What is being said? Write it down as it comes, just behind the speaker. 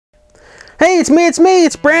Hey, it's me,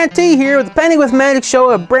 it's Brand T here with the Painting with Magic show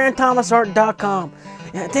at BrandThomasArt.com.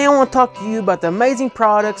 And today I want to talk to you about the amazing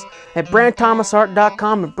products at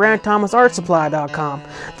BrandThomasArt.com and BrandThomasArtSupply.com.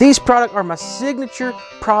 These products are my signature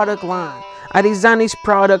product line. I designed these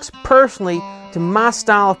products personally to my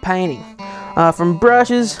style of painting. From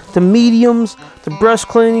brushes to mediums to brush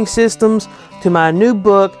cleaning systems to my new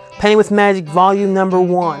book, Painting with Magic Volume Number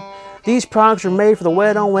 1. These products are made for the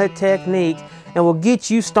wet-on-wet technique and will get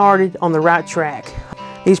you started on the right track.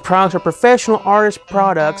 These products are professional artist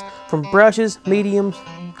products from brushes, mediums,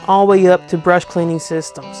 all the way up to brush cleaning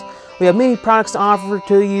systems. We have many products to offer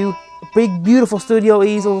to you, big beautiful studio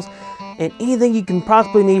easels, and anything you can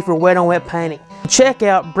possibly need for wet-on-wet painting. Check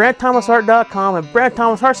out BrandThomasArt.com and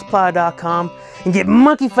BrandThomasArtSupply.com and get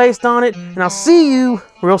monkey-faced on it, and I'll see you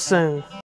real soon.